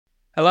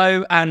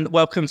Hello and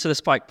welcome to the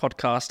Spike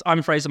podcast.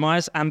 I'm Fraser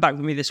Myers, and back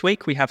with me this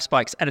week we have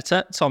Spike's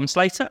editor, Tom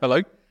Slater.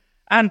 Hello.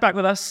 And back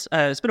with us,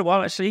 it's been a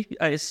while actually,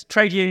 is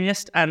trade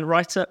unionist and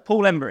writer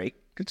Paul Embry.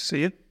 Good to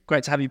see you.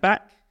 Great to have you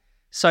back.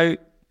 So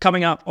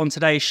coming up on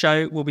today's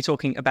show, we'll be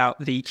talking about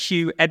the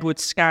Huw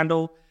Edwards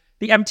scandal,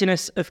 the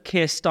emptiness of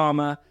Keir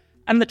Starmer,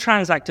 and the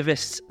trans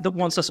activists that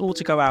wants us all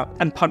to go out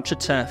and punch a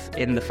TERF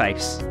in the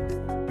face.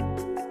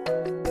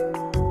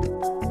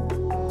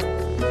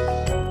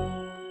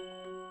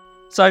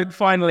 So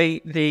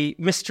finally, the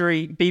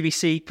mystery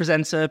BBC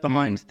presenter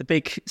behind the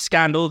big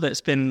scandal that's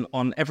been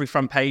on every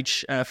front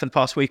page for the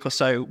past week or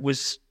so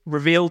was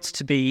revealed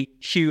to be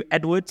Huw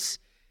Edwards.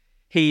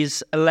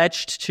 He's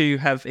alleged to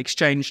have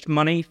exchanged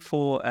money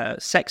for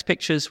sex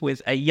pictures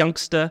with a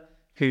youngster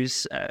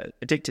who's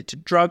addicted to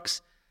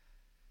drugs.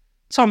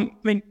 Tom,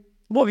 I mean,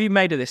 what have you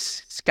made of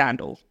this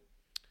scandal?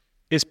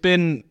 It's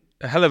been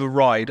a hell of a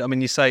ride. I mean,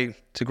 you say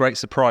to great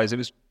surprise. It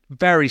was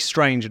very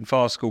strange and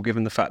farcical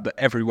given the fact that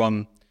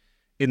everyone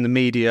in the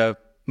media,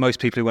 most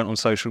people who went on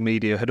social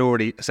media had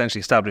already essentially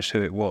established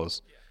who it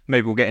was.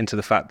 Maybe we'll get into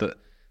the fact that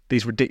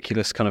these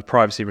ridiculous kind of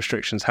privacy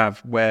restrictions have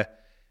where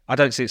I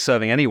don't see it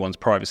serving anyone's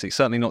privacy,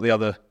 certainly not the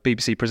other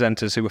BBC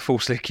presenters who were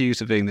falsely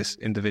accused of being this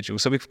individual.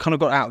 So we've kind of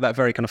got out of that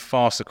very kind of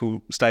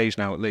farcical stage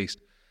now, at least.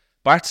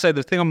 But I have to say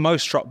the thing I'm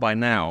most struck by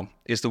now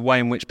is the way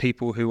in which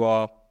people who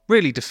are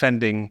really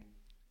defending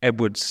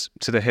Edwards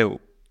to the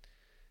hilt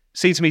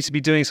seem to me to be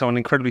doing so on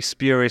incredibly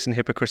spurious and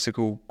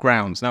hypocritical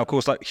grounds. Now, of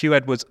course, like Huw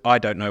Edwards, I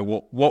don't know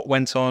what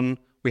went on.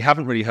 We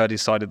haven't really heard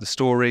his side of the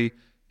story.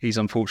 He's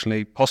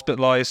unfortunately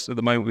hospitalised at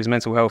the moment with his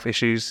mental health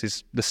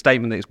issues. The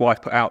statement that his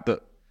wife put out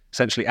that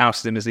essentially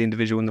ousted him as the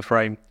individual in the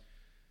frame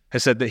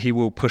has said that he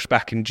will push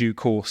back in due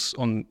course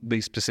on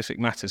these specific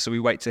matters. So we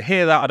wait to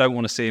hear that. I don't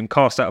want to see him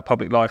cast out of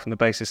public life on the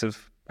basis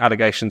of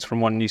allegations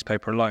from one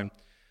newspaper alone.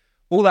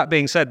 All that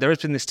being said, there has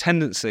been this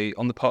tendency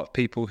on the part of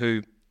people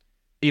who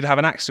either have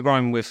an axe to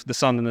grind with the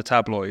Sun and the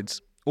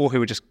tabloids, or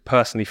who are just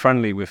personally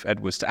friendly with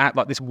Edwards, to act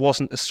like this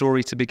wasn't a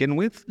story to begin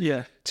with.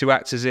 Yeah. To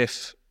act as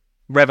if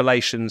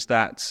revelations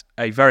that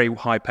a very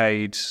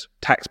high-paid,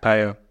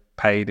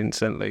 taxpayer-paid,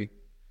 incidentally,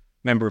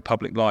 member of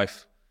public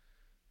life,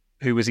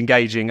 who was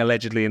engaging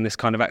allegedly in this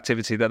kind of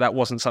activity, that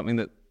wasn't something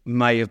that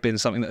may have been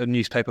something that a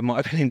newspaper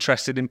might have been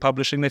interested in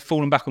publishing. They've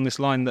fallen back on this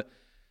line that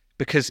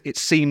because it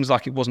seems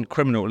like it wasn't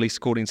criminal, at least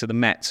according to the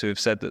Mets, who have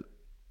said that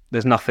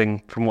there's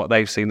nothing from what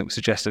they've seen that would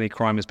suggest any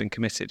crime has been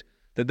committed,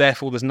 that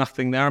therefore there's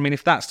nothing there. I mean,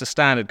 if that's the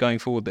standard going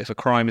forward, that if a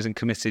crime isn't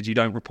committed, you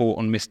don't report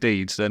on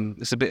misdeeds, then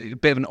it's a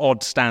bit of an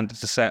odd standard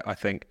to set, I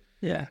think.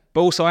 Yeah.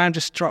 But also I am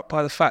just struck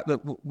by the fact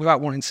that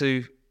without wanting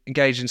to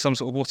engage in some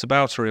sort of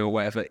whataboutery or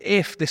whatever,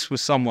 if this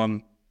was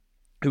someone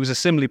who was a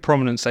similarly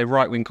prominent, say,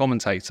 right-wing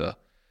commentator,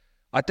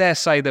 I dare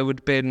say there would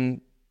have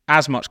been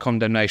as much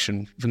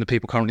condemnation from the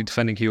people currently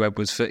defending Huw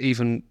Edwards for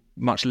even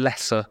much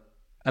lesser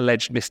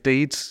alleged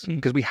misdeeds,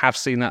 because we have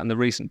seen that in the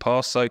recent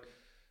past. So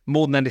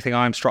more than anything,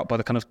 I am struck by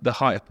the kind of the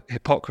high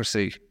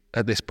hypocrisy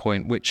at this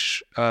point,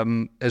 which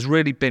has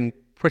really been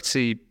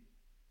pretty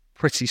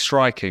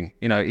striking,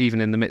 you know,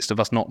 even in the midst of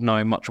us not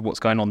knowing much of what's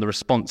going on. The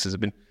responses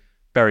have been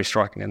very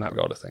striking in that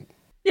regard, I think.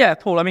 Yeah,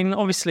 Paul, I mean,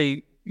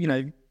 obviously, you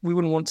know, we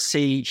wouldn't want to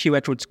see Huw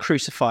Edwards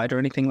crucified or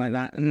anything like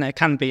that. And there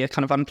can be a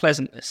kind of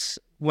unpleasantness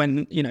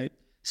when, you know,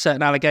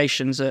 certain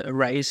allegations are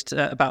raised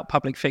about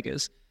public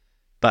figures.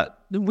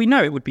 But we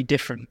know it would be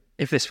different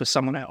if this was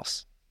someone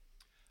else.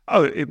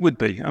 Oh, it would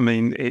be. I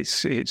mean,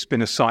 it's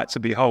been a sight to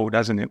behold,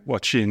 hasn't it?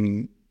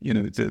 Watching, you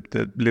know,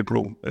 the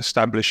liberal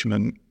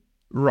establishment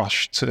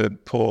rush to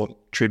pour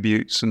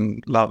tributes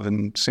and love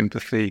and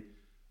sympathy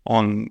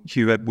on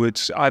Huw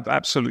Edwards. I've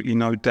absolutely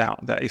no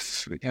doubt that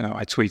if, you know,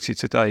 I tweeted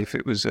today, if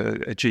it was a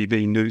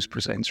GB news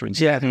presenter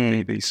instead of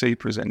a BBC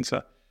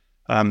presenter,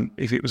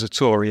 if it was a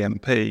Tory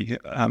MP,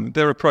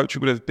 their approach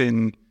would have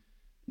been,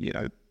 you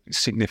know,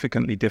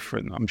 significantly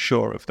different. I'm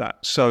sure of that.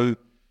 So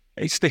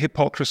it's the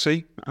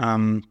hypocrisy.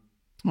 I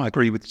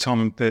agree with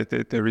Tom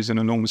that there is an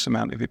enormous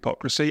amount of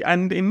hypocrisy,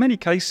 and in many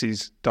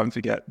cases, don't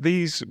forget,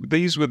 these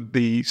were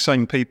the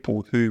same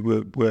people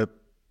who were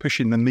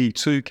pushing the Me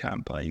Too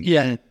campaign.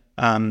 Yeah.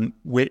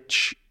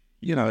 Which,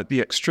 you know, at the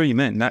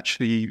extreme end,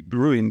 actually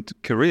ruined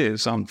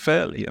careers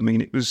unfairly. I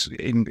mean, it was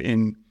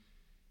in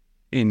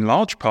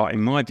large part,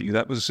 in my view,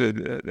 that was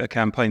a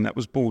campaign that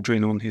was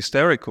bordering on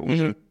hysterical.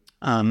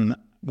 Mm-hmm.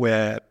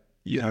 Where,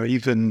 you know,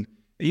 even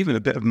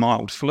a bit of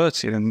mild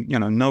flirting, and, you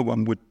know, no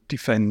one would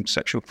defend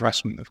sexual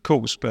harassment, of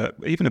course, but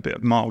even a bit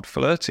of mild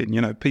flirting,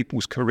 you know,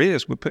 people's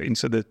careers were put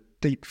into the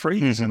deep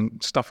freeze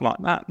and stuff like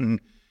that.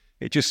 And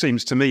it just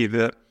seems to me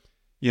that,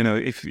 you know,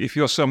 if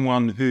you're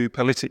someone who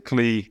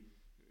politically,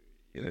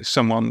 you know,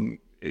 someone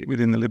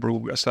within the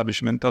liberal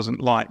establishment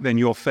doesn't like, then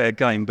you're fair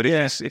game. But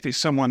if it's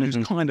someone who's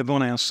kind of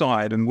on our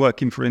side and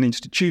working for an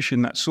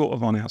institution that's sort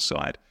of on our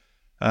side,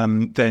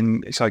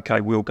 then it's okay,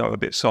 we'll go a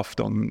bit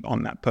soft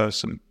on that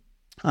person.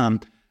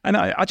 And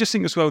I just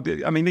think as well,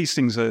 I mean, these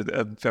things are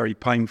very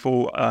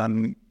painful.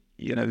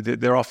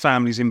 there are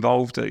families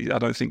involved. I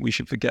don't think we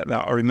should forget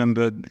that. I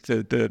remember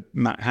the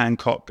Matt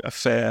Hancock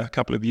affair a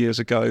couple of years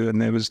ago,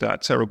 and there was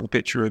that terrible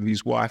picture of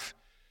his wife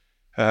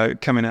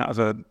coming out of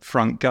a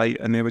front gate,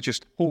 and there were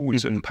just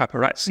hordes of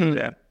paparazzi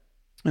there.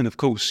 And of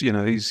course,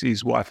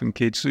 his wife and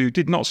kids, who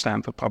did not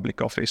stand for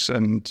public office,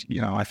 and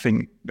I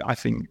think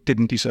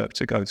didn't deserve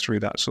to go through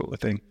that sort of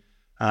thing.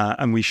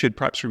 And we should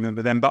perhaps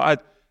remember them.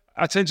 But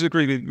I tend to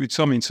agree with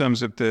Tom in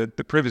terms of the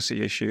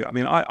privacy issue. I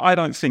mean, I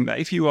don't think that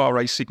if you are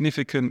a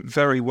significant,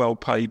 very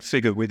well-paid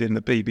figure within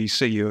the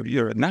BBC,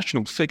 you're a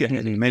national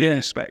figurehead in many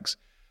respects,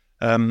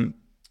 and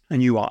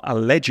you are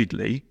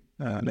allegedly,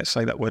 let's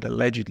say that word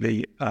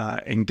allegedly,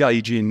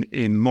 engaging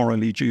in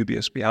morally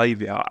dubious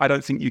behaviour, I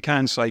don't think you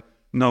can say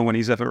no one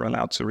is ever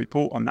allowed to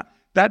report on that.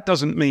 That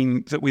doesn't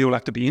mean that we all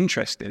have to be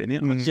interested in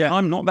it.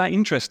 I'm not that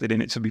interested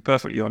in it, to be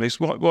perfectly honest.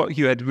 What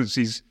Huw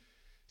Edwards'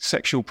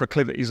 sexual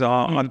proclivities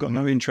are, I've got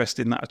no interest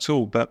in that at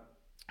all. But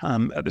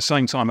at the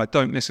same time, I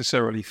don't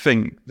necessarily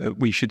think that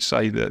we should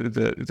say that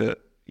the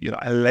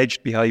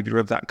alleged behaviour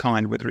of that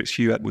kind, whether it's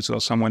Huw Edwards or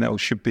someone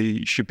else, should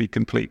be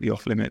completely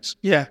off limits.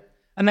 Yeah,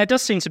 and there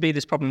does seem to be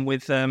this problem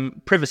with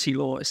privacy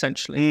law,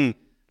 essentially,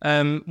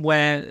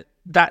 where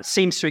that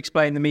seems to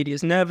explain the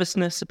media's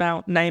nervousness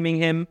about naming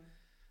him.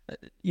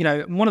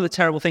 One of the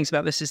terrible things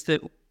about this is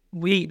that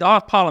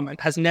our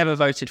Parliament has never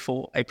voted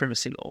for a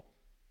privacy law.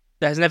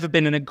 There has never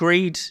been an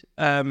agreed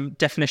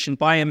definition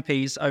by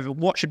MPs over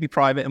what should be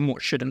private and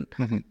what shouldn't.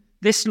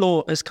 This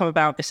law has come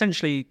about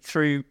essentially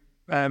through,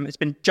 it's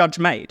been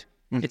judge-made.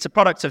 It's a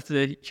product of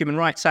the Human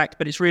Rights Act,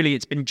 but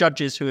it's been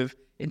judges who have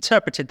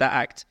interpreted that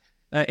act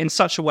in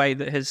such a way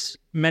that has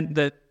meant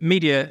that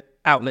media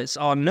outlets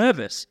are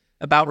nervous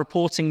about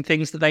reporting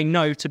things that they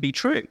know to be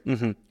true.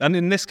 And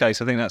in this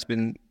case, I think that's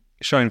been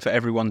shown for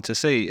everyone to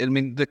see. I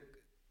mean,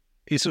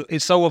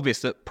 it's so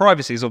obvious that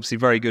privacy is obviously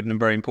very good and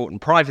very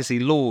important. Privacy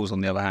laws,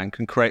 on the other hand,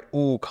 can create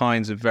all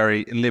kinds of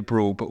very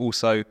liberal but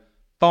also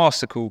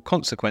farcical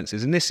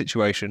consequences. In this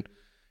situation,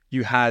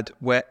 you had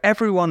where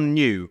everyone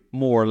knew,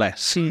 more or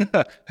less,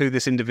 who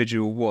this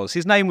individual was.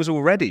 His name was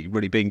already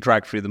really being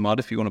dragged through the mud,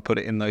 if you want to put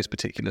it in those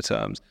particular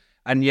terms.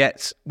 And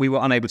yet we were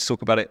unable to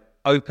talk about it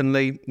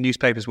openly.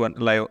 Newspapers weren't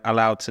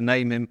allowed to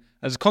name him.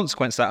 As a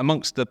consequence of that,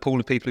 amongst the pool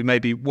of people who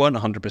maybe weren't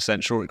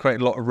 100% sure, it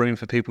created a lot of room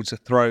for people to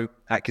throw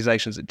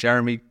accusations at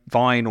Jeremy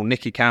Vine or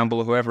Nicky Campbell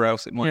or whoever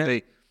else it might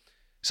be.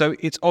 So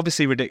it's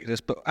obviously ridiculous.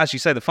 But as you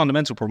say, the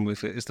fundamental problem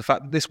with it is the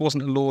fact that this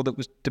wasn't a law that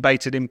was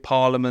debated in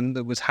Parliament,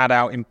 that was had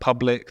out in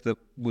public, that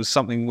was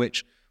something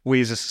which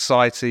we as a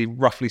society,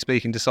 roughly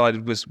speaking,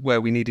 decided was where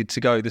we needed to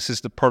go. This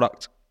is the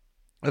product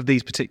of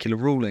these particular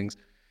rulings.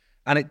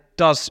 And it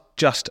does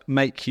just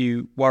make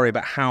you worry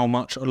about how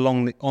much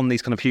on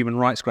these kind of human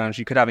rights grounds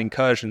you could have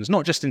incursions,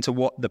 not just into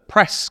what the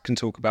press can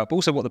talk about, but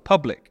also what the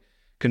public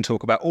can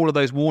talk about. All of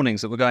those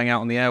warnings that were going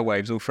out on the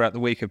airwaves all throughout the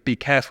week of be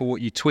careful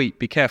what you tweet,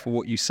 be careful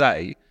what you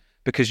say,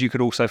 because you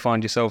could also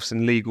find yourselves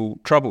in legal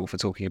trouble for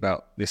talking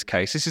about this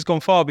case. This has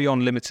gone far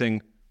beyond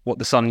limiting what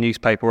the Sun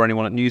newspaper or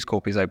anyone at News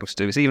Corp is able to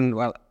do. It's even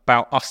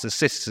about us as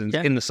citizens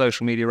in the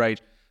social media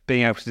age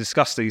being able to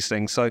discuss these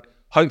things. So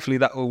hopefully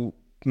that will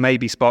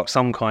maybe spark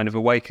some kind of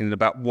awakening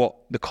about what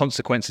the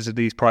consequences of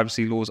these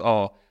privacy laws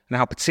are and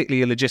how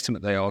particularly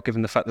illegitimate they are,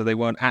 given the fact that they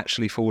weren't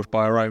actually forged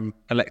by our own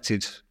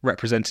elected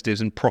representatives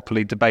and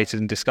properly debated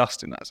and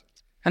discussed in that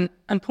sense.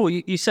 And Paul,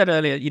 you said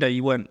earlier,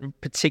 you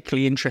weren't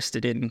particularly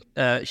interested in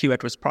Huw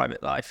Edwards'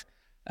 private life.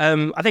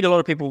 I think a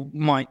lot of people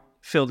might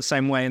feel the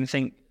same way and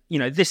think,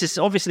 this is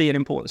obviously an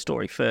important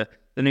story for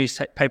the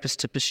newspapers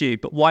to pursue,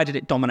 but why did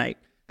it dominate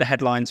the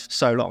headlines for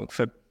so long,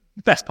 for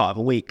the best part of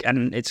a week,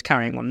 and it's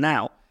carrying on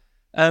now?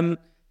 Do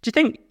you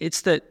think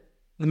it's that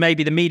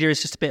maybe the media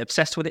is just a bit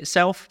obsessed with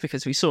itself?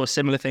 Because we saw a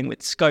similar thing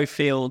with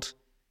Schofield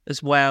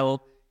as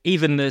well.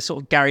 Even the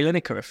sort of Gary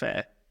Lineker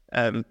affair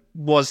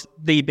was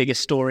the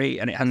biggest story,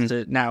 and it has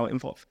to now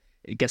involve,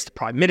 it gets the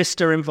Prime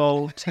Minister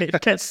involved. It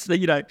gets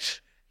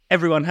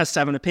everyone has to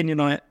have an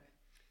opinion on it.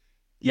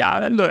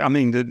 Yeah, look, I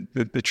mean,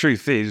 the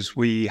truth is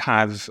we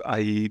have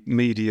a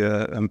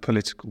media and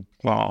political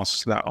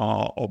class that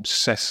are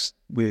obsessed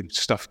with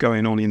stuff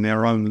going on in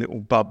their own little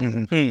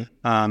bubble,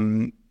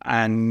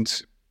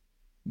 and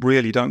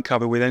really don't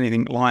cover with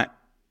anything like,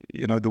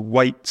 the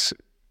weight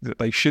that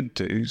they should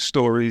do,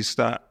 stories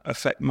that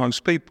affect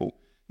most people.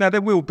 Now,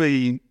 there will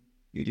be,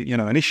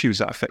 and issues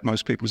that affect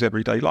most people's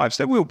everyday lives.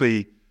 There will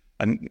be,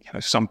 and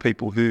some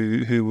people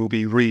who will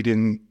be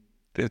reading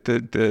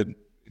the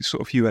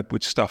sort of Huw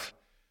Edwards stuff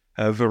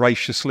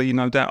voraciously,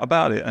 no doubt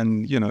about it,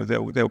 and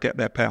they'll get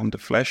their pound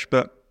of flesh.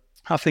 But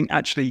I think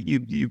actually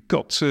you've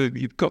got to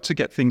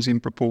get things in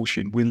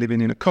proportion. We're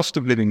living in a cost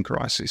of living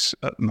crisis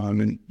at the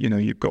moment.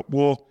 You've got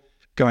war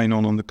going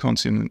on the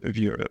continent of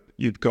Europe.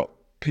 You've got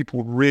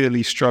people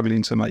really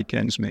struggling to make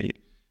ends meet.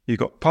 You've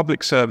got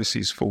public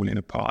services falling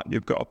apart.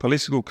 You've got a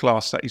political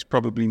class that is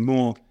probably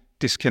more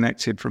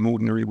disconnected from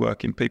ordinary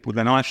working people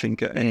than I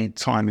think at any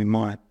time in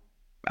my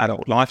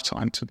adult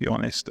lifetime, to be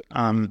honest.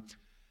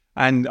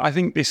 And I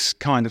think this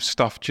kind of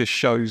stuff just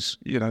shows,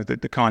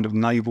 the kind of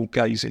navel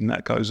gazing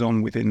that goes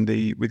on within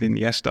the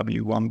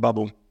SW1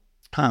 bubble.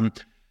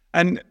 And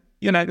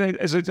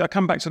as I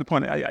come back to the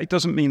point, it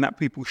doesn't mean that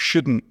people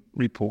shouldn't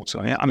report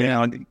on it. I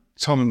mean,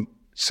 Tom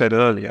said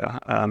earlier,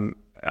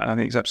 I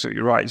think it's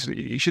absolutely right.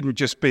 It shouldn't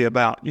just be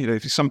about,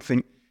 if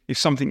something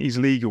is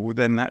legal,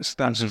 then that's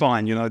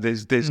fine.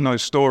 There's no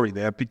story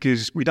there,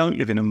 because we don't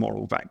live in a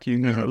moral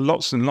vacuum. There are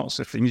lots and lots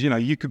of things.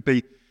 You could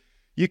be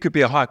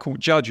a high court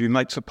judge who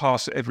makes a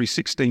pass at every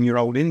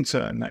 16-year-old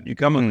intern that you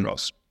come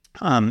across.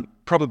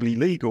 Probably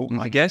legal,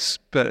 I guess,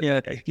 but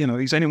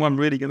is anyone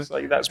really going to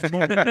say that's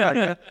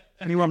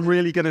anyone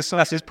really going to say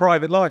that's his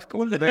private life?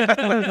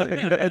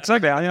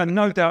 Exactly. I have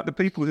no doubt the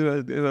people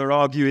who are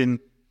arguing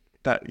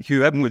that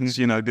Huw Edwards,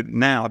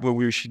 now,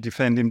 we should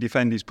defend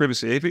his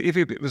privacy. If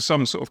it was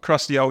some sort of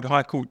crusty old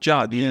high court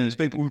judge,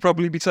 people would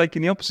probably be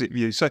taking the opposite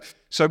view. So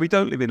we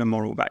don't live in a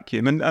moral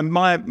vacuum. And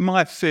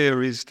my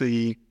fear is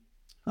there's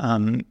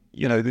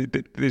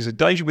a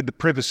danger with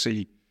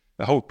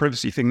the whole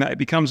privacy thing, that it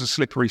becomes a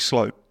slippery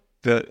slope.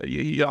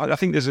 I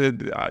think there's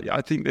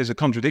a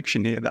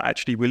contradiction here, that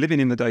actually we're living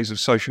in the days of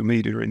social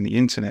media and the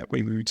internet,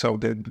 where we were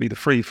told there'd be the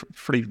free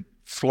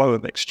flow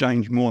of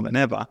exchange more than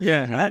ever.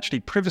 Yeah. And actually,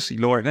 privacy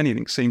law, if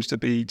anything, seems to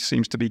be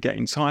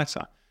getting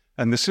tighter.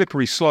 And the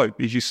slippery slope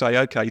is, you say,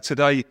 okay,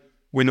 today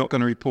we're not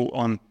going to report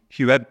on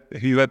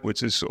Huw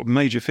Edwards as sort of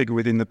major figure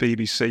within the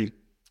BBC,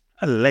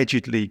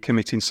 allegedly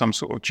committing some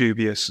sort of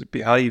dubious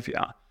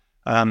behaviour.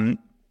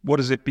 What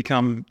does it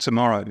become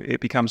tomorrow? It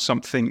becomes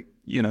something,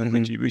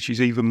 which is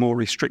even more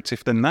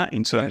restrictive than that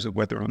in terms of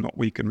whether or not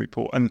we can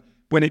report. And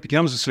when it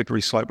becomes a slippery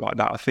slope like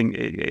that, I think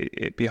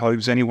it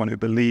behoves anyone who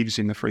believes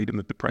in the freedom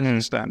of the press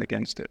to stand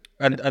against it.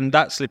 And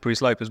that slippery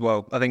slope as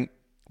well, I think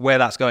where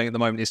that's going at the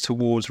moment is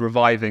towards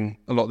reviving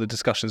a lot of the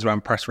discussions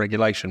around press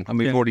regulation. And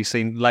we've already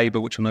seen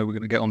Labour, which I know we're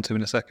going to get onto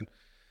in a second,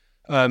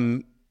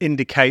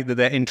 indicate that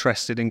they're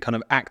interested in kind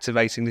of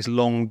activating this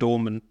long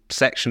dormant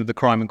section of the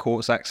Crime and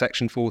Courts Act,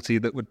 Section 40,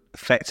 that would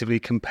effectively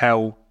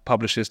compel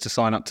publishers to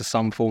sign up to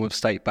some form of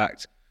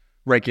state-backed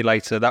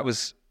regulator. That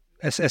was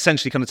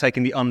essentially kind of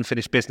taking the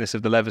unfinished business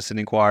of the Leveson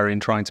inquiry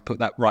and trying to put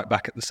that right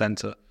back at the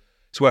centre.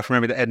 It's worth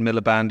remembering that Ed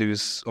Miliband,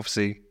 who's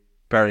obviously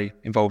very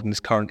involved in this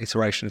current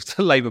iteration of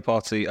the Labour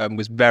Party,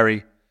 was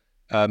very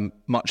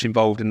much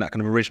involved in that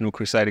kind of original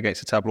crusade against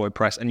the tabloid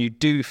press. And you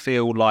do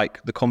feel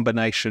like the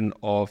combination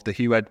of the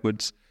Huw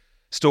Edwards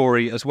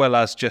story, as well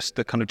as just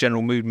the kind of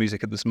general mood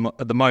music at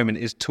the moment,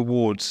 is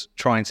towards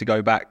trying to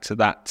go back to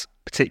that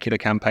particular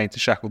campaign to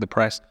shackle the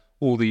press.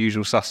 All the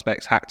usual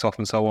suspects, hacked off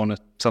and so on,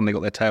 have suddenly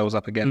got their tails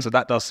up again. So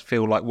that does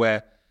feel like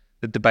where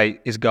the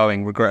debate is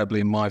going, regrettably,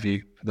 in my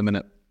view, for the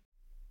minute.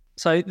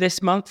 So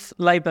this month,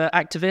 Labour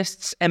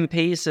activists,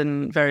 MPs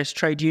and various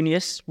trade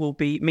unionists will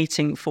be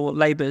meeting for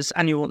Labour's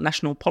annual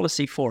National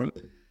Policy Forum.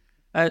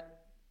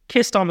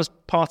 Keir Starmer's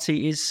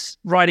party is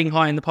riding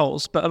high in the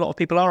polls, but a lot of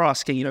people are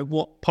asking,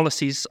 what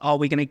policies are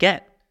we going to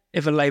get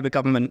if a Labour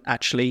government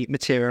actually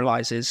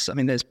materialises? I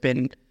mean, there's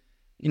been,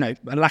 a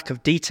lack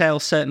of detail,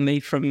 certainly,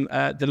 from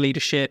the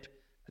leadership.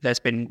 There's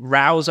been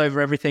rows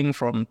over everything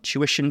from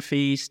tuition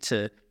fees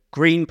to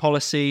green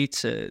policy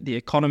to the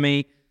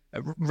economy.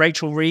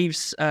 Rachel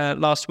Reeves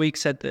last week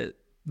said that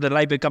the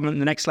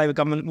next Labour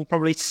government will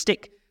probably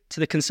stick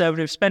to the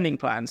Conservative spending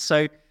plan.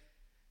 So,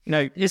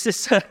 is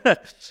this...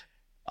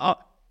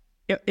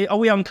 Are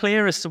we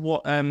unclear as to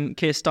what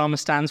Keir Starmer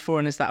stands for,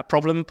 and is that a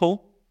problem,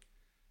 Paul?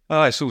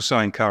 Oh, it's all so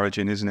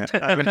encouraging, isn't it?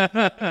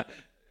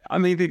 I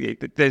mean,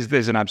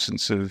 there's an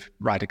absence of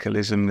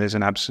radicalism, there's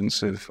an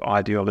absence of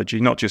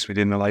ideology, not just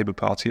within the Labour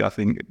Party, I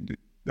think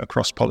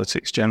across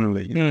politics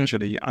generally,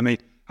 actually. I mean,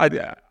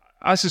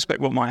 I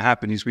suspect what might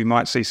happen is we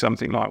might see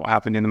something like what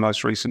happened in the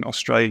most recent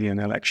Australian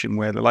election,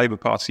 where the Labour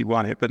Party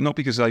won it, but not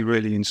because they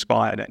really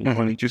inspired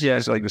anyone, just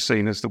because they were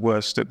seen as the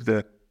worst of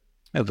the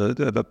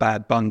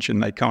bad bunch,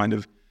 and they kind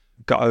of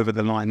got over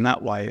the line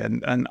that way.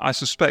 And I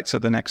suspect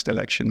at the next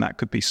election that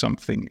could be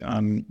something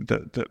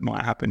that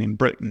might happen in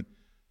Britain.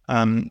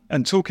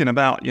 And talking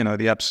about,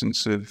 the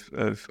absence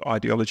of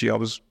ideology, I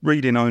was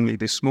reading only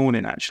this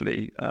morning,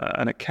 actually,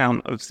 an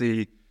account of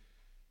the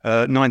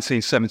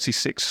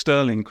 1976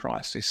 sterling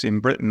crisis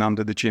in Britain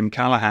under the Jim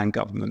Callaghan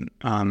government,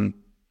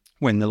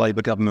 when the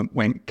Labour government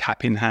went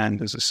cap in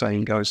hand, as the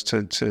saying goes,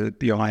 to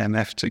the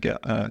IMF to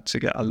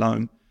get a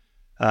loan.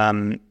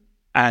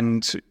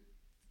 And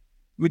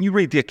when you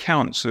read the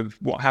accounts of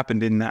what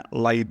happened in that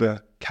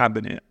Labour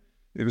cabinet,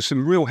 there were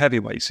some real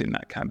heavyweights in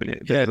that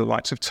cabinet. The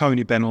likes of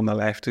Tony Benn on the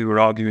left, who were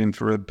arguing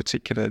for a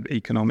particular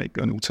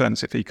an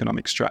alternative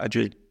economic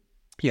strategy.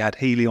 You had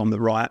Healey on the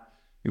right,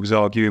 who was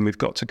arguing we've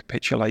got to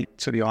capitulate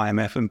to the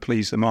IMF and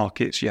please the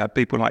markets. You had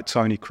people like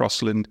Tony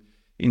Crossland,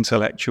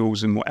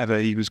 intellectuals and whatever.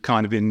 He was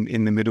kind of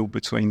in the middle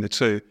between the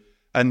two.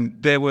 And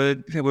there were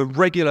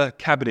regular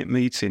cabinet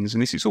meetings,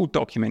 and this is all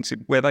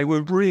documented, where they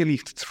were really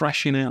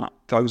thrashing out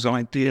those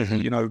ideas,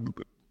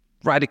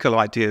 radical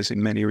ideas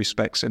in many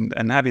respects,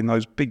 and having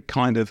those big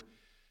kind of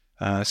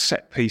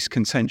set-piece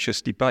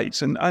contentious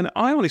debates. And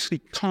I honestly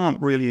can't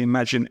really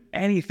imagine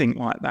anything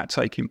like that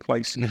taking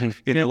place in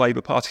the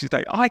Labour Party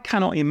today. I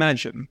cannot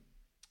imagine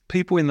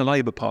people in the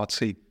Labour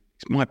Party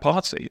it's my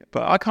party.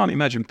 But I can't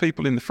imagine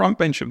people in the front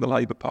bench of the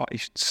Labour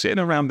Party sitting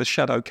around the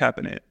shadow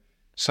cabinet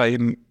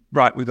saying,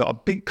 right, we've got a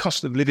big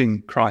cost of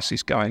living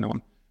crisis going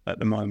on at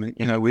the moment.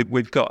 You know,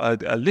 we've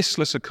got a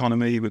listless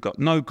economy. We've got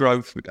no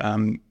growth. We've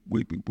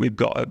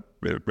got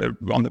we're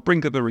on the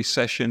brink of a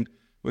recession.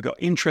 We've got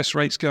interest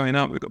rates going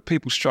up. We've got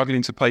people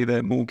struggling to pay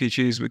their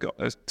mortgages. We've got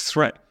a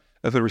threat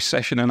of a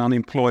recession and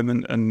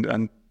unemployment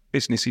and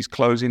businesses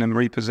closing and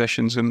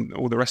repossessions and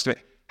all the rest of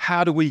it.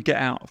 How do we get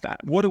out of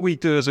that? What do we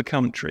do as a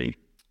country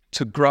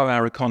to grow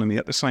our economy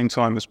at the same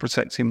time as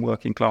protecting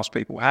working class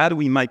people? How do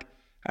we make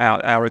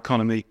our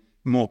economy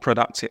more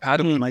productive? How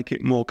do we make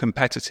it more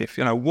competitive?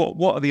 You know,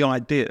 what are the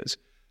ideas?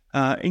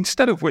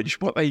 Instead of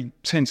which, what they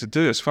tend to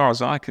do, as far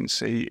as I can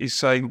see, is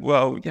say,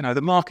 well, you know,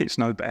 the markets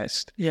know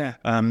best. Yeah.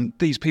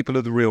 These people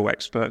are the real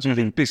experts.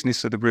 Within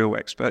business are the real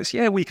experts.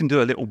 Yeah, we can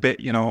do a little bit,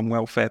 you know, on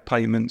welfare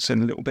payments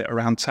and a little bit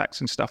around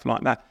tax and stuff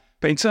like that.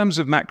 But in terms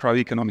of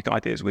macroeconomic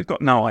ideas, we've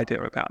got no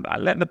idea about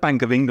that. Let the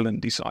Bank of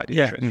England decide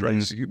interest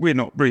rates. We're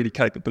not really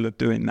capable of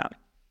doing that.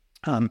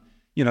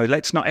 You know,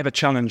 let's not ever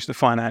challenge the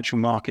financial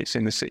markets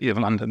in the City of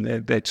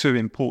London. They're too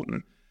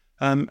important.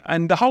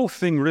 And the whole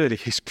thing really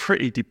is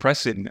pretty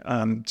depressing,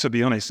 to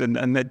be honest.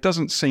 And there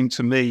doesn't seem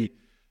to me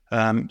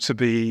to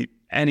be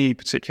any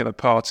particular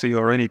party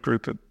or any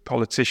group of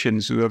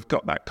politicians who have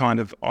got that kind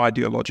of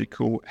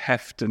ideological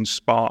heft and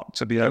spark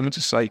to be able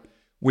to say,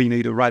 we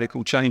need a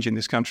radical change in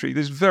this country.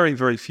 There's very,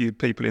 very few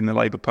people in the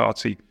Labour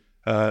Party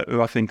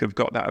who I think have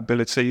got that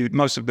ability.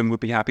 Most of them would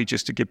be happy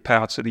just to give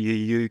power to the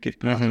EU, give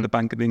power to the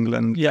Bank of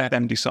England, let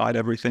them decide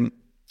everything.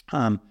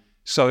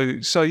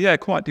 So yeah,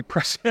 quite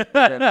depressing.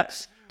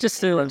 Just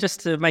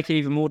to make it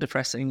even more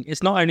depressing,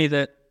 it's not only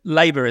that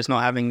Labour is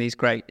not having these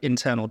great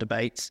internal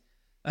debates,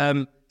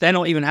 they're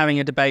not even having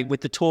a debate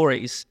with the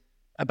Tories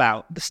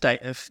about the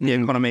state of the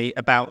economy,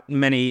 about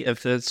many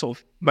of the sort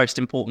of most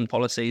important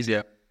policies.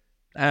 Yeah.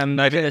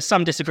 There's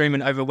some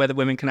disagreement over whether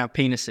women can have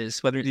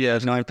penises, whether it's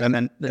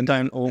 9% that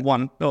don't, or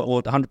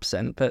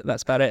 100%, but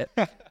that's about it.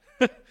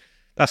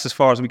 That's as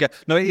far as we get.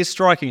 No, it is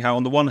striking how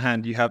on the one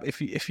hand you have,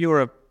 if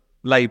you're a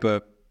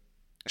Labour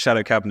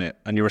shadow cabinet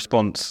and your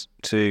response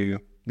to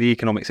the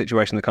economic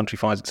situation the country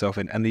finds itself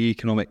in and the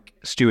economic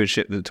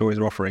stewardship that the Tories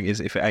are offering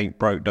is, if it ain't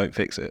broke, don't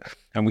fix it.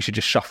 And we should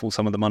just shuffle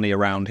some of the money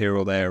around here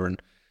or there.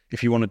 And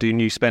if you want to do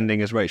new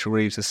spending, as Rachel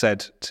Reeves has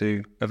said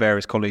to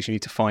various colleagues, you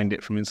need to find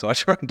it from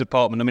inside your own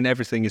department. I mean,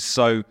 everything is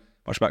so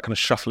much about kind of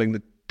shuffling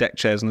the deck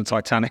chairs on the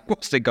Titanic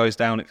whilst it goes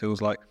down, it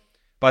feels like.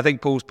 But I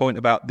think Paul's point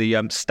about the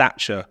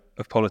stature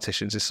of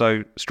politicians is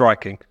so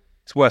striking.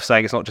 It's worth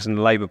saying it's not just in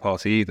the Labour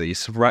Party either.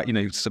 It's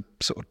a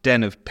sort of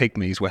den of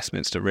pygmies,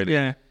 Westminster,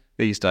 really,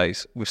 these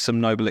days, with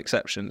some noble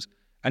exceptions.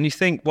 And you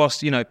think,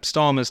 whilst,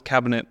 Starmer's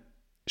cabinet,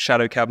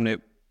 shadow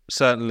cabinet,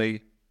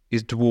 certainly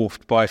is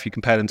dwarfed by, if you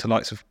compare them to the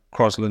likes of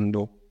Crosland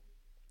or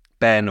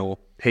Ben or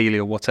Healy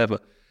or whatever.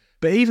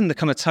 But even the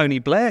kind of Tony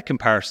Blair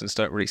comparisons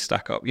don't really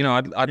stack up.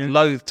 I'd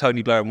loathe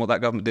Tony Blair and what that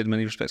government did in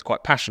many respects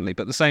quite passionately,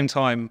 but at the same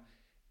time,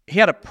 he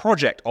had a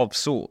project of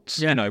sorts,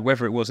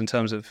 whether it was in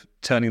terms of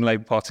turning the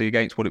Labour Party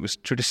against what it was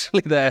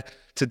traditionally there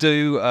to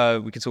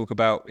do. We could talk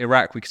about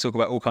Iraq, we could talk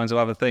about all kinds of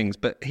other things,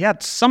 but he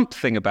had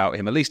something about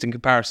him, at least in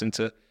comparison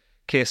to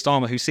Keir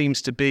Starmer, who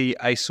seems to be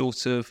a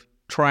sort of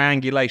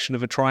triangulation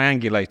of a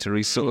triangulator.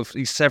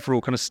 He's several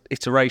kind of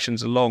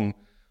iterations along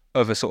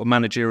of a sort of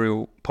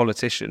managerial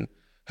politician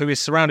who is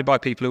surrounded by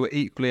people who are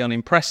equally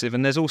unimpressive.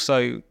 And there's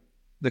also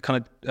the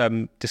kind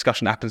of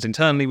discussion that happens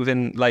internally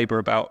within Labour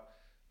about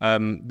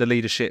the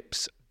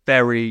leadership's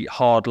very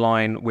hard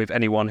line with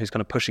anyone who's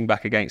kind of pushing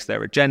back against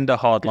their agenda,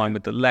 hard line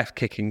with the left,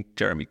 kicking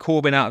Jeremy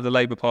Corbyn out of the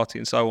Labour Party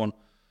and so on,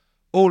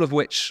 all of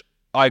which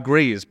I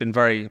agree has been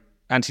very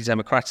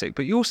anti-democratic.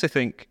 But you also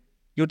think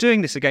you're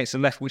doing this against the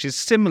left, which is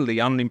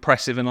similarly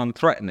unimpressive and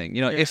unthreatening.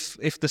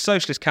 If the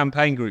Socialist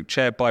Campaign Group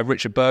chaired by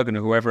Richard Bergen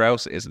or whoever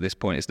else it is at this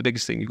point is the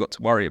biggest thing you've got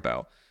to worry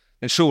about,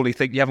 then surely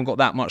think you haven't got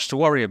that much to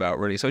worry about,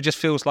 really. So it just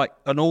feels like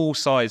on all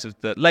sides of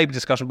the Labour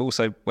discussion, but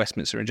also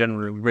Westminster in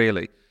general,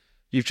 really,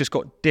 you've just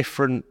got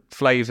different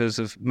flavours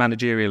of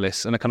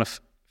managerialists and a kind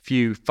of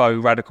few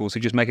faux radicals who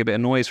just make a bit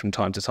of noise from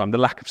time to time. The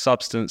lack of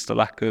substance, the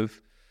lack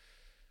of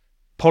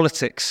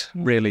politics,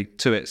 really,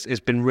 to it has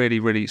been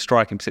really, really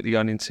striking, particularly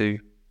going into,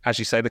 as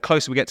you say, the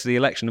closer we get to the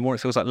election, the more it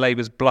feels like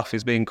Labour's bluff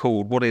is being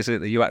called. What is it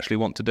that you actually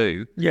want to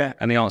do? Yeah.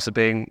 And the answer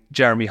being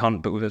Jeremy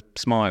Hunt, but with a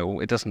smile.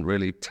 It doesn't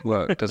really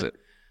work, does it?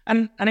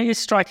 And it is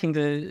striking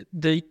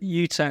the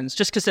U-turns,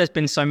 just because there's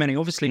been so many.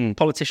 Obviously,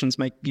 politicians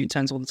make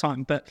U-turns all the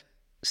time, but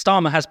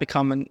Starmer has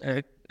become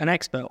an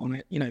expert on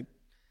it.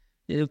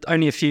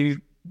 Only a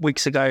few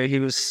weeks ago, he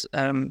was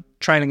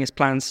trailing his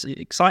plans,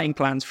 exciting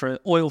plans for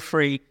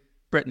oil-free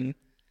Britain.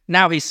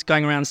 Now he's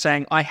going around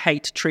saying, "I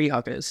hate tree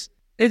huggers."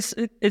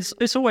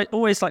 It's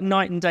always like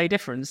night and day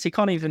difference. He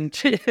can't even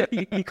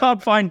he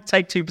can't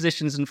take two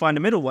positions and find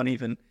a middle one.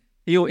 Even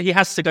he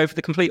has to go for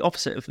the complete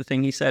opposite of the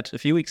thing he said a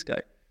few weeks ago.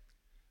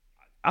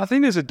 I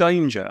think there's a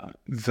danger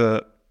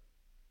that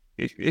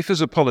if as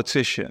a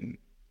politician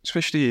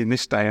especially in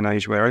this day and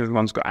age where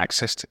everyone's got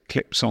access to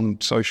clips on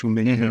social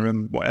media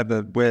and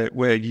whatever,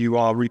 where you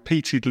are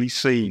repeatedly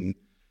seen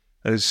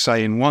as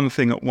saying one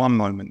thing at one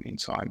moment in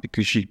time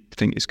because you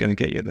think it's going to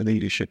get you the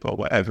leadership or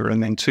whatever,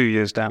 and then 2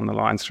 years down the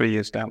line, 3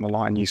 years down the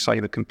line, you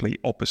say the complete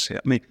opposite.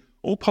 I mean,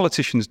 all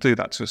politicians do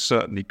that to a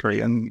certain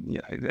degree, and you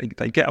know,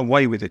 they get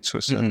away with it to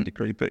a certain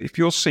degree. But if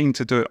you're seen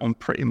to do it on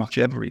pretty much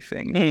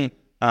everything,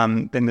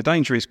 then the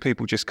danger is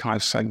people just kind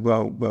of say,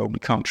 well, we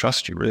can't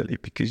trust you really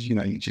because, you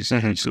know, you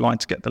just like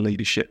to get the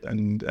leadership,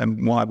 and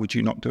why would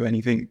you not do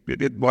anything?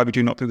 Why would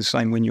you not do the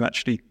same when you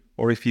actually,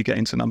 or if you get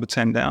into number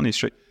 10 Downing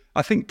Street?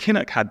 I think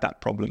Kinnock had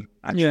that problem.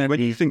 Actually, when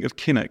you think of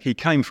Kinnock, he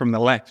came from the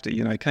left.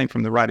 You know, he came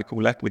from the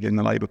radical left within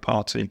the Labour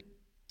Party.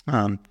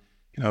 You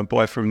know, a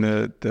boy from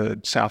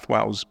the South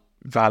Wales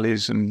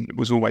valleys and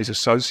was always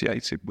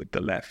associated with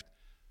the left.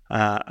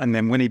 And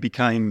then when he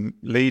became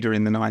leader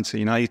in the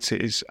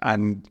 1980s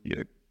and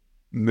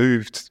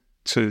moved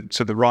to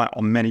the right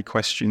on many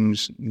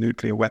questions,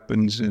 nuclear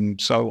weapons and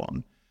so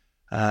on,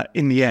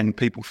 in the end,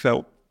 people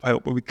felt,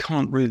 well, we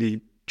can't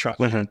really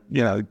trust him,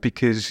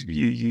 because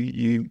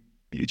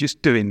you're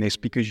just doing this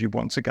because you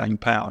want to gain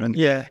power. And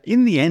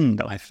in the end,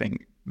 I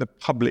think the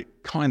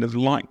public kind of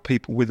like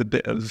people with a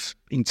bit of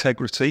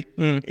integrity,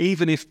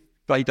 even if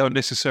they don't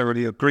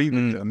necessarily agree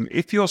with them.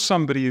 If you're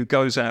somebody who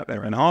goes out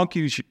there and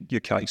argues your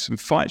case and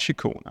fights your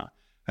corner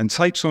and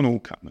takes on all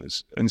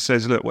comers and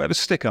says, look, whatever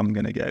stick I'm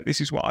going to get,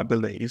 this is what I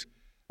believe,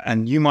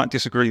 and you might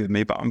disagree with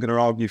me, but I'm going to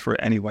argue for it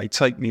anyway,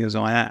 take me as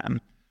I am.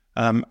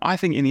 I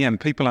think in the end,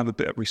 people have a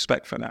bit of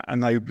respect for that,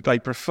 and they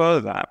prefer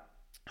that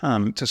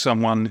to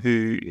someone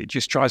who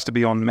just tries to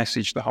be on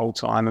message the whole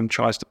time and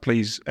tries to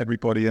please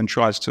everybody and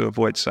tries to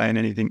avoid saying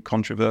anything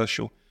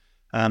controversial.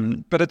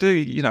 But I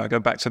do, I go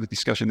back to the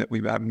discussion that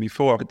we were having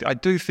before. I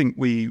do think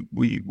we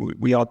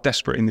are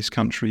desperate in this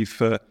country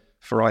for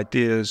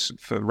ideas,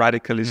 for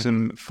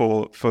radicalism,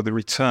 for the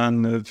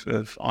return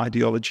of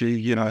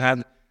ideology.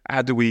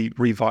 How do we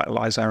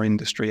revitalize our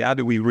industry? How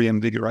do we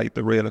reinvigorate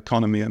the real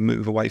economy and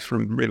move away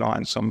from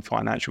reliance on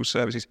financial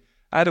services?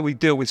 How do we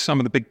deal with some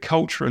of the big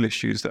cultural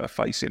issues that are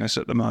facing us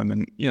at the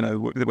moment?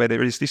 Where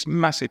there is this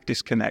massive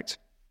disconnect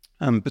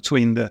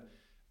between the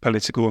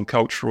political and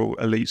cultural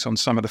elites on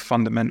some of the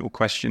fundamental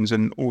questions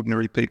and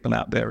ordinary people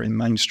out there in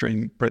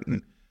mainstream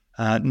Britain.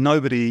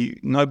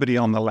 Nobody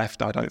on the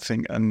left, I don't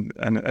think, and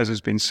as has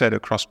been said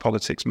across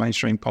politics,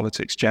 mainstream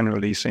politics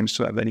generally, seems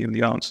to have any of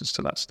the answers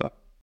to that stuff.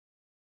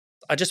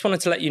 I just wanted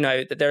to let you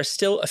know that there are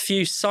still a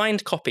few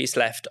signed copies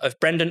left of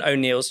Brendan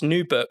O'Neill's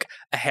new book,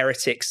 A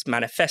Heretic's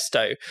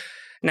Manifesto.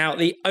 Now,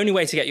 the only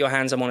way to get your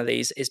hands on one of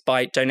these is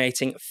by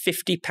donating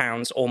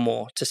 £50 or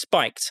more to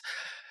Spiked.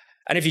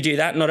 And if you do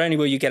that, not only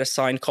will you get a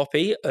signed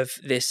copy of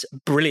this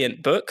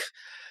brilliant book,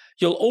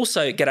 you'll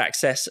also get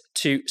access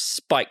to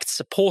Spiked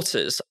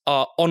Supporters,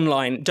 our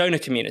online donor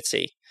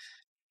community.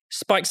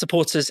 Spiked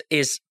Supporters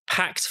is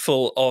packed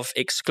full of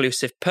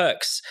exclusive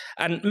perks,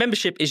 and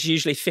membership is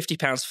usually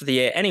 £50 for the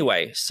year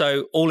anyway,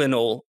 so all in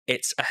all,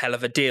 it's a hell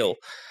of a deal.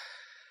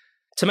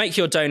 To make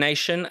your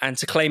donation and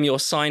to claim your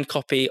signed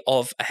copy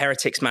of A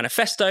Heretic's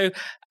Manifesto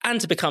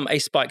and to become a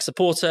Spiked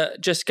supporter,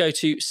 just go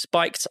to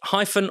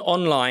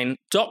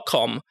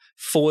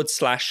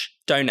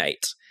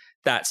spiked-online.com/donate.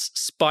 That's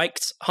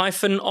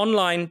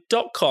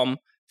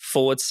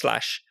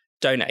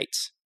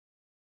spiked-online.com/donate.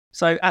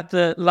 So at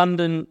the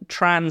London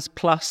Trans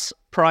Plus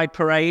Pride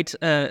Parade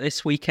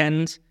this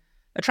weekend,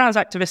 a trans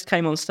activist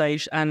came on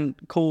stage and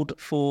called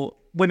for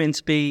women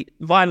to be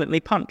violently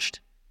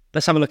punched.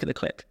 Let's have a look at the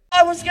clip.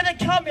 I was going to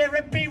come here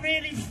and be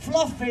really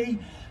fluffy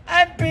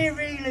and be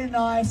really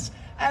nice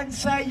and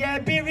say, yeah,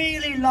 be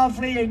really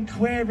lovely and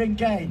queer and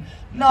gay.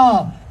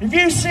 No, if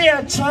you see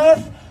a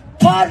TERF,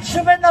 punch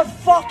him in the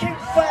fucking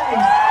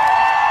face.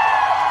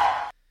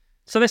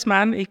 So this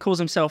man, he calls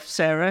himself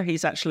Sarah.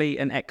 He's actually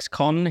an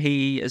ex-con.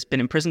 He has been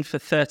in prison for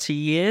 30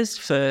 years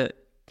for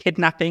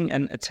kidnapping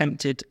and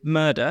attempted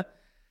murder.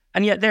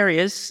 And yet there he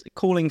is,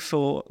 calling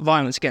for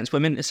violence against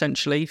women,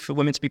 essentially, for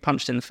women to be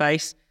punched in the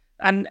face.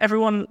 And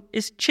everyone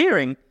is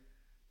cheering.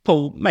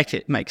 Paul, make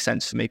it make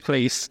sense for me,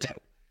 please.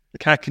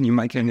 How can you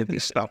make any of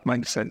this stuff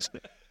make sense?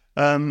 Look,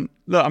 I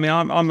mean,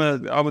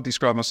 I would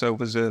describe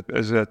myself as a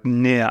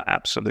near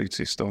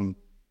absolutist on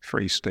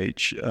free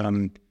speech.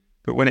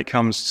 But when it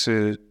comes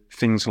to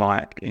things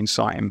like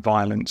inciting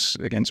violence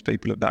against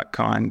people of that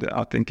kind,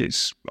 I think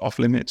it's off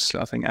limits.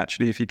 I think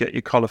actually if you get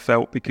your collar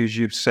felt because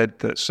you've said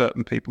that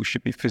certain people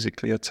should be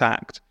physically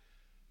attacked,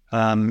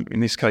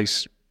 in this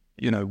case,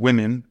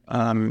 women,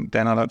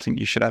 then I don't think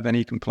you should have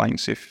any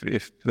complaints if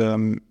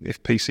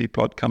PC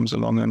Pod comes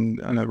along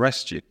and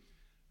arrests you.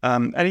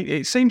 And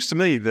it seems to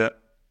me that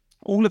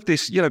all of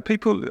this,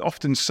 people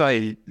often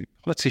say,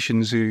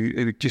 politicians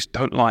who just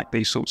don't like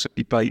these sorts of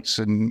debates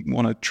and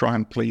want to try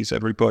and please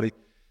everybody,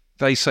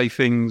 they say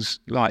things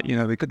like, we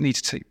need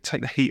to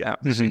take the heat out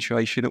of the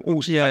situation.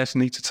 All CIS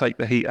need to take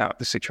the heat out of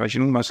the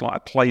situation, almost like a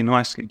play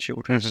nicely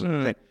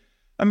children.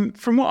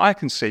 From what I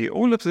can see,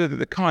 all of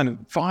the kind of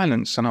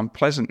violence and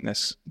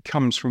unpleasantness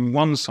comes from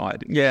one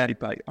side in the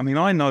debate. I mean,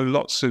 I know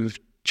lots of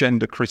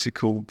gender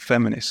critical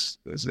feminists,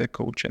 as they're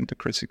called, gender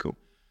critical.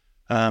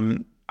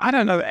 I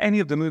don't know any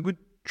of them who would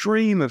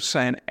dream of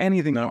saying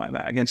anything like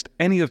that against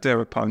any of their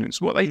opponents.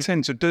 What they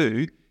tend to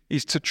do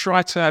is to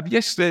try to have,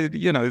 yes,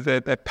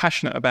 they're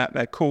passionate about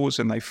their cause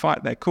and they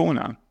fight their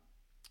corner,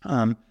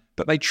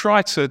 but they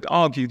try to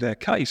argue their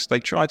case. They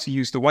try to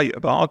use the weight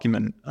of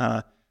argument.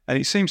 And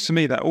it seems to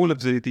me that all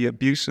of the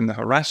abuse and the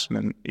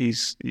harassment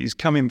is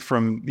coming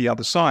from the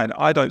other side.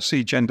 I don't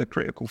see gender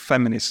critical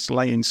feminists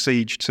laying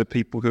siege to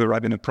people who are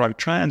having a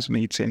pro-trans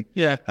meeting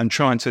and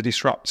trying to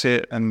disrupt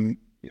it and,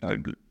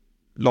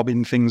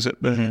 lobbing things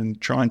at them and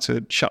trying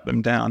to shut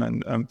them down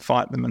and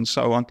fight them and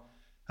so on.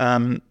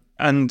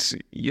 And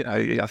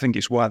I think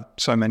it's why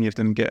so many of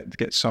them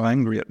get so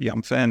angry at the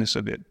unfairness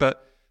of it.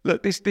 But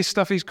look, this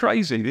stuff is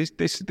crazy.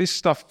 This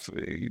stuff,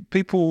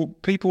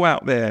 people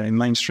out there in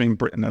mainstream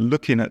Britain are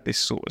looking at this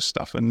sort of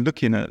stuff and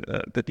looking at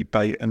the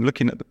debate and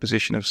looking at the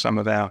position of some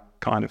of our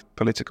kind of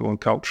political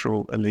and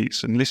cultural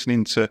elites and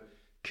listening to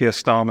Keir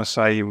Starmer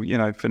say,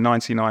 for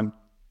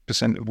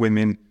 99% of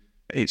women,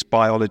 it's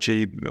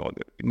biology,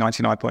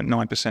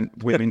 99.9%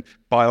 of women,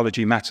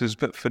 biology matters,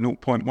 but for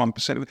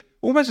 0.1%,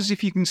 almost as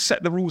if you can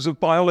set the rules of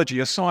biology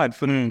aside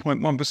for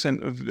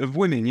 0.1% of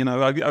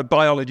women.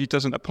 Biology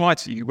doesn't apply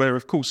to you, where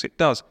of course it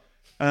does.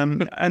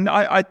 And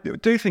I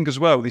do think as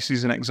well, this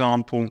is an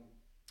example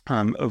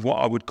of what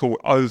I would call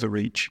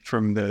overreach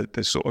from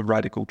the sort of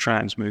radical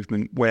trans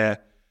movement, where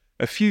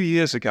a few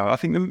years ago, I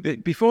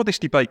think before this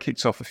debate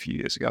kicked off a few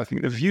years ago, I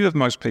think the view of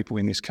most people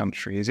in this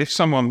country is if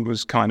someone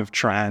was kind of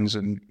trans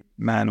and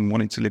man and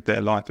wanted to live their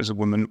life as a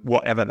woman,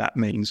 whatever that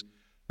means,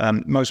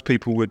 most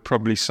people would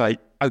probably say,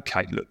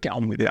 okay, look, get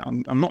on with it.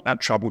 I'm not that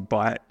troubled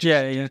by it.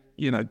 Just,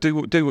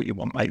 do what you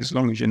want, mate, as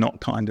long as you're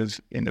not kind of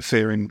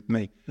interfering with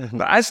me.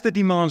 But as the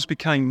demands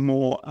became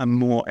more and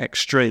more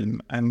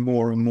extreme and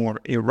more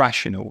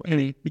irrational, and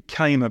it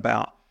became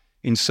about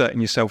inserting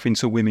yourself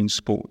into women's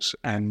sports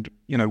and,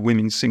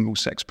 women's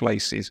single-sex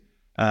places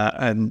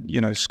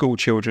and, school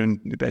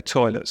children, their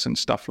toilets and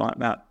stuff like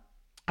that.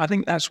 I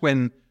think that's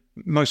when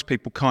most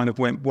people kind of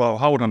went, well,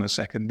 hold on a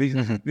second,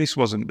 this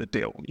wasn't the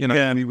deal.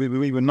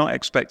 We were not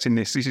expecting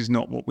this. This is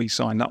not what we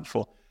signed up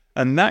for.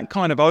 And that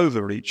kind of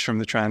overreach from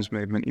the trans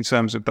movement in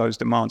terms of those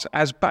demands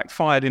has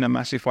backfired in a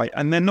massive way.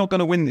 And they're not going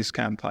to win this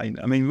campaign.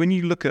 I mean, when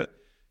you look at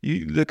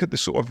the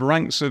sort of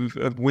ranks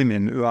of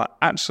women who are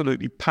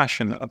absolutely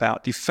passionate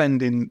about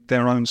defending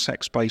their own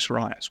sex-based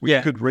rights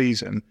with good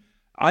reason.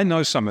 I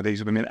know some of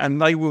these women,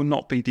 and they will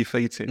not be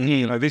defeated.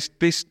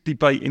 This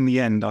debate in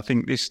the end, I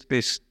think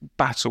this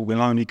battle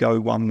will only go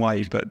one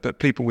way, but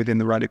people within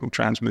the radical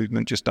trans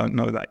movement just don't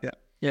know that yet.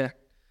 Yeah.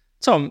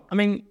 Tom, I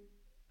mean,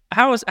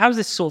 how does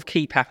this sort of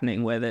keep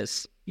happening where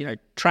there's,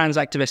 trans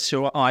activists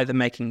who are either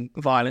making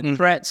violent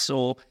threats,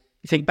 or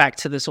you think back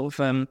to the sort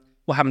of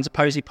what happened to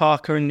Posey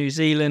Parker in New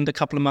Zealand a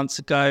couple of months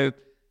ago,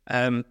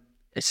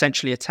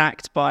 essentially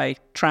attacked by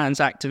trans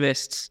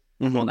activists.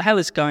 What the hell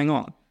is going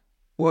on?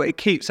 Well, it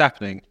keeps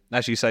happening,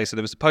 as you say. So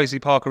there was the Posey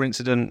Parker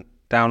incident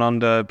down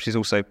under. She's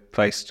also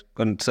faced,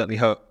 and certainly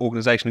her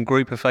organisation and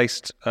group have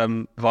faced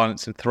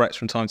violence and threats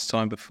from time to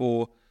time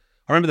before.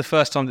 I remember the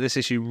first time that this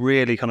issue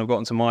really kind of got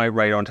onto my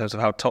radar in terms of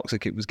how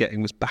toxic it was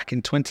getting was back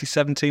in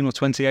 2017 or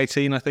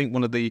 2018, I think.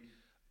 One of the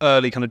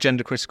early kind of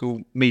gender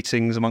critical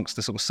meetings amongst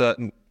the sort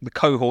of the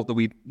cohort that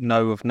we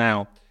know of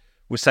now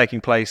was taking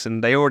place,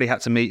 and they already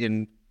had to meet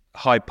in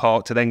Hyde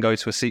Park to then go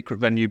to a secret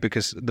venue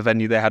because the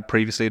venue they had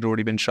previously had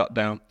already been shut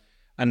down.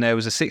 And there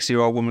was a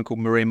 60-year-old woman called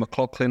Maria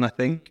McLaughlin, I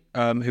think,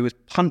 who was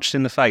punched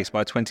in the face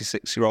by a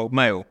 26-year-old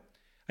male.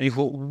 And you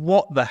thought,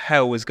 what the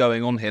hell was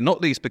going on here?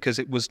 Not least because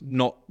it was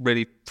not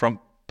really front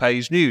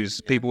page news.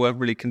 People weren't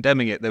really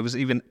condemning it. There was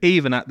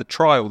even at the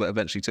trial that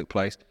eventually took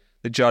place,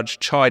 the judge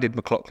chided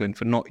McLaughlin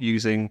for not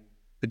using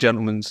the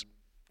gentleman's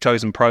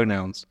chosen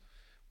pronouns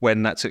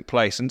when that took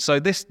place. And so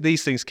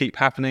these things keep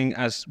happening,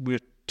 as we're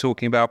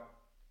talking about,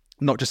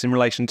 not just in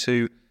relation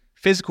to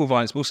physical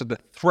violence, but also the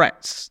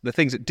threats, the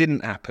things that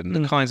didn't happen,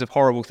 the kinds of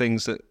horrible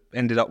things that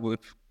ended up with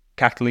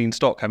Kathleen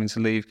Stock having to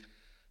leave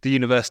the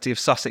University of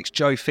Sussex.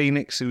 Jo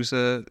Phoenix, who was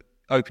an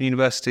Open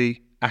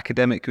University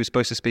academic who was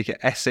supposed to speak at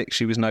Essex,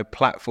 she was no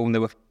platform.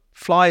 There were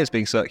flyers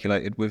being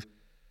circulated with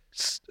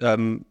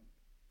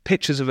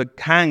pictures of a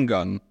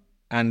handgun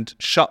and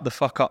shut the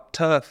fuck up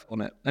turf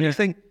on it. And you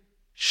think,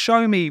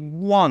 show me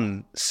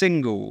one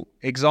single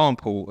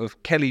example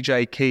of Kelly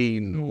J.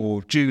 Keane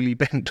or Julie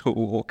Bendel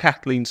or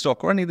Kathleen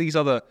Stock or any of these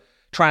other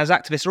trans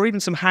activists or even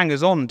some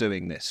hangers-on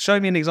doing this. Show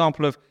me an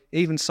example of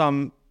even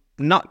some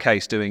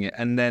nutcase doing it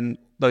and then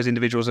those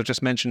individuals I've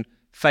just mentioned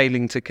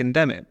failing to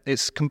condemn it.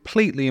 It's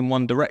completely in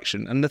one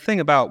direction. And the thing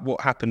about what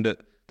happened at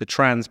the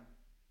Trans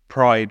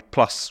Pride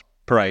Plus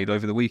parade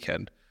over the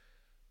weekend,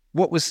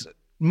 what was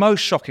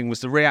most shocking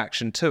was the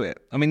reaction to it.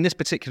 I mean, this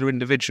particular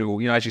individual,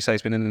 as you say,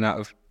 has been in and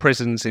out of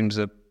prison, seems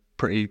a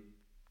pretty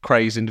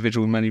crazed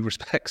individual in many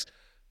respects.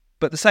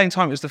 But at the same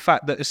time, it was the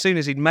fact that as soon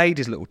as he'd made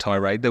his little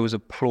tirade, there was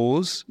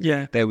applause,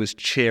 there was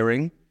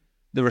cheering.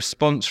 The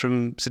response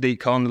from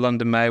Sadiq Khan, the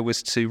London mayor,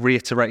 was to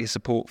reiterate his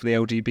support for the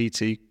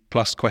LGBTQ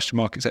plus question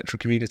mark, etc.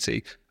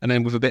 community. And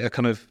then with a bit of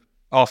kind of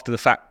after the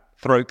fact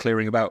throat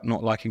clearing about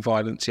not liking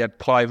violence, you had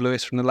Clive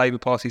Lewis from the Labour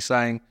Party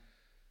saying,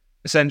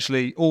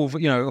 essentially,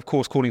 of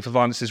course, calling for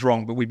violence is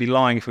wrong, but we'd be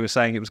lying if we were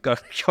saying it was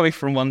going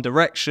from one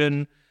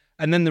direction.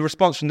 And then the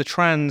response from the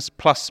Trans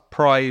Plus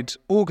Pride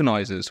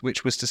organisers,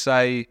 which was to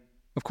say,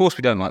 of course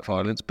we don't like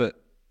violence,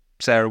 but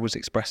Sarah was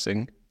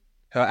expressing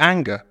her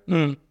anger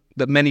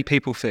that many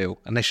people feel,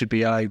 and they should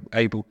be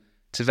able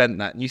to vent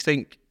that. And you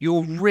think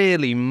you're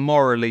really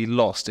morally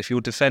lost if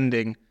you're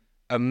defending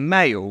a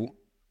male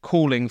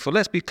calling for,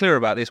 let's be clear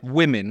about this,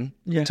 women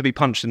to be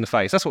punched in the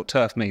face. That's what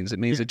TERF means. It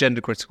means a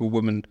gender-critical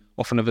woman,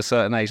 often of a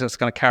certain age. That's the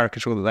kind of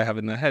caricature that they have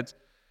in their heads.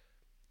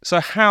 So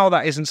how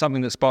that isn't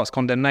something that sparks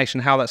condemnation,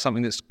 how that's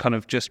something that's kind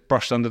of just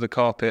brushed under the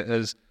carpet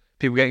as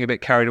people getting a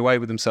bit carried away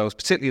with themselves,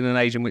 particularly in an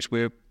age in which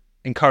we're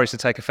encouraged to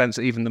take offence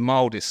at even the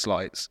mildest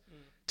slights,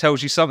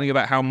 tells you something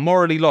about how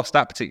morally lost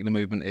that particular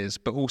movement is,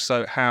 but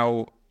also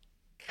how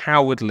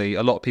cowardly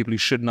a lot of people who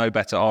should know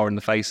better are in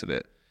the face of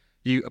it.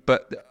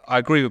 But I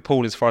agree with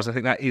Paul as far as I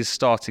think that is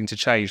starting to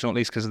change, not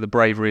least because of the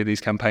bravery of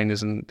these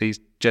campaigners and these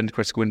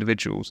gender-critical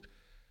individuals.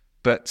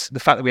 But the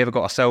fact that we ever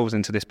got ourselves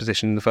into this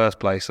position in the first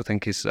place, I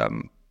think, is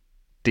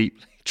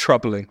deeply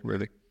troubling,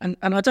 really. And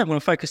I don't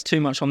want to focus too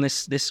much on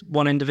this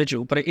one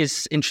individual, but it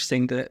is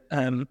interesting that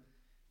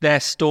their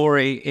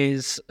story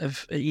is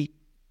he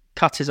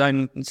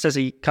says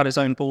he cut his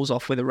own balls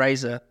off with a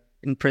razor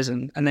in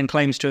prison, and then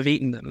claims to have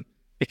eaten them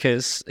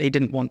because he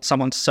didn't want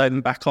someone to sew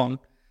them back on.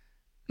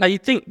 Now,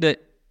 you'd think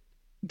that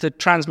the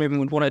trans movement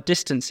would want to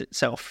distance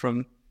itself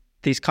from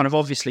these kind of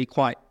obviously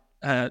quite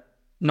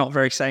not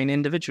very sane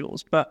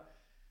individuals, but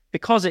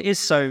because it is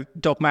so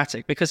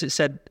dogmatic, because it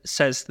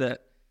says that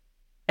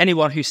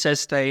anyone who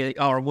says they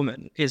are a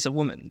woman is a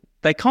woman,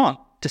 they can't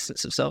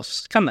distance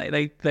themselves, can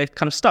they? They're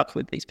kind of stuck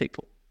with these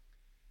people.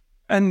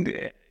 And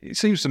it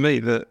seems to me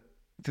that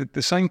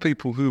the same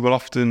people who will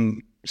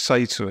often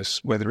say to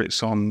us, whether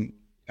it's on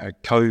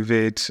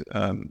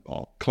COVID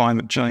or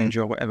climate change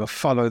or whatever,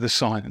 follow the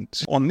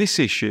science. On this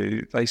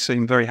issue, they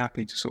seem very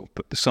happy to sort of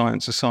put the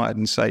science aside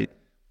and say,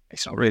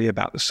 it's not really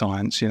about the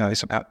science,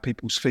 it's about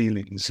people's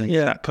feelings. And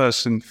if that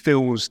person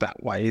feels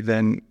that way,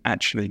 then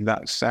actually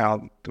that's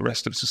how the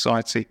rest of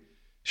society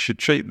should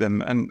treat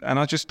them. And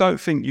I just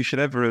don't think you should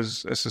ever,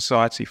 as a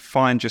society,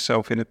 find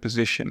yourself in a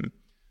position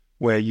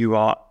where you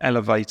are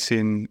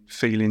elevating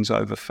feelings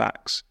over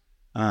facts.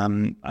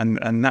 And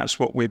that's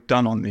what we've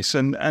done on this.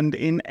 And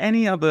in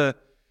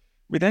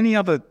with any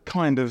other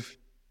kind of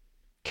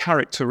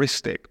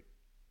characteristic,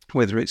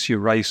 whether it's your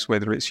race,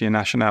 whether it's your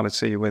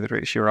nationality, whether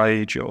it's your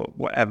age or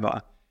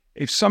whatever,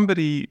 if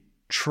somebody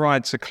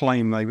tried to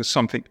claim they were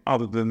something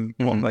other than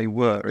what they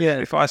were,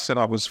 if I said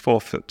I was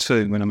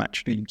 4'2" when I'm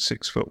actually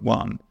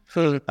 6'1",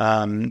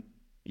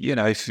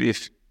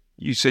 if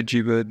you said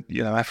you were,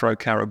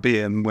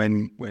 Afro-Caribbean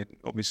when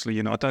obviously,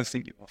 I don't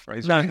think you are,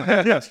 Fraser. No,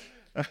 yes.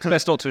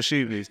 Best not to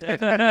assume these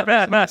days.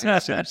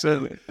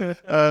 Absolutely.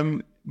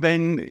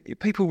 Then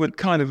people would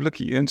kind of look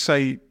at you and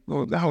say,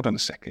 well, hold on a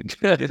second.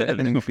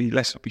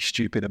 Let's not be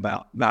stupid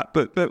about that.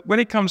 But when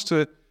it comes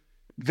to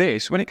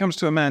this, when it comes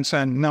to a man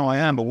saying, no, I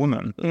am a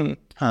woman,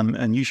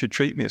 and you should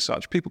treat me as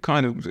such,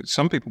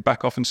 some people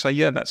back off and say,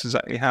 yeah, that's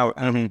exactly how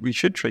we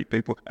should treat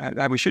people,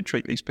 how we should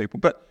treat these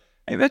people. But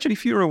actually,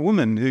 if you're a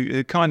woman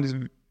who kind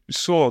of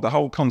saw the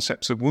whole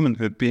concepts of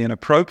womanhood being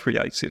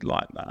appropriated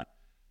like that,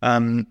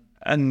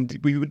 and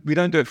we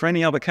don't do it for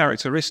any other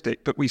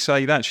characteristic, but we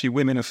say that actually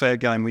women are fair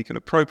game. We can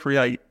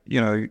appropriate,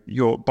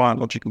 your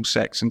biological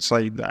sex and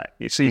say that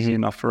it's easy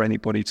enough for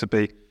anybody to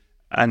be.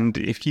 And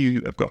if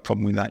you have got a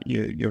problem with that,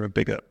 you're a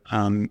bigot.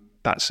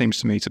 That seems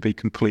to me to be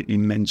completely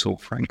mental,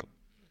 frankly.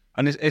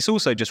 And it's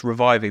also just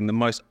reviving the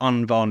most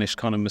unvarnished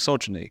kind of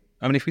misogyny.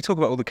 I mean, if we talk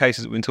about all the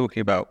cases that we've been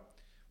talking about,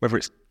 whether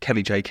it's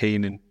Kelly J.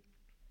 Keane in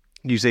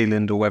New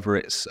Zealand or whether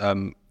it's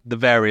the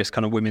various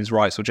kind of women's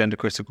rights or gender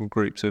critical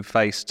groups who have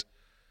faced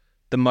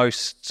the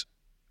most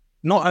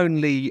not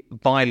only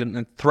violent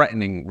and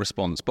threatening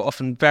response, but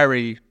often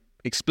very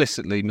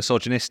explicitly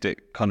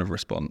misogynistic kind of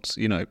response,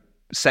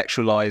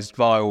 sexualized,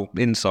 vile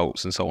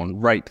insults and so on,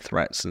 rape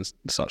threats and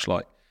such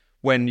like,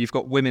 when you've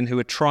got women who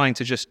are trying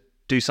to just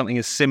do something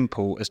as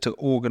simple as to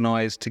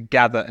organise, to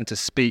gather and to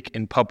speak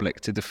in public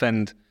to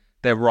defend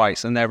their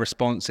rights, and their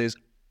response is,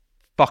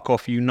 fuck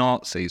off, you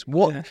Nazis.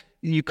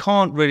 You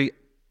can't really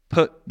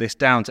put this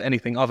down to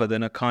anything other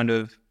than a kind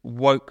of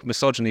woke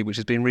misogyny which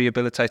has been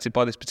rehabilitated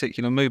by this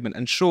particular movement.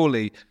 And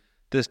surely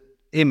this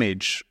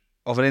image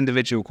of an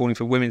individual calling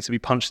for women to be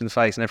punched in the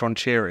face and everyone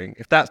cheering,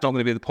 if that's not going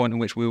to be the point in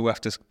which we will have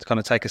to kind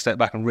of take a step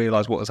back and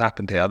realise what has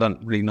happened here, I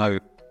don't really know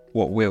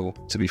what will,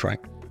 to be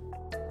frank.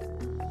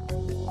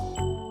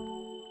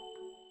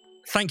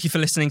 Thank you for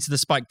listening to the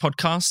Spike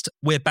podcast.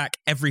 We're back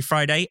every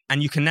Friday,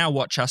 and you can now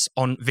watch us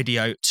on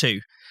video too.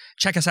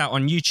 Check us out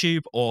on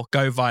YouTube or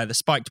go via the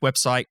Spiked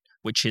website,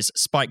 which is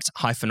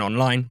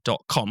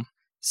spiked-online.com.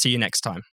 See you next time.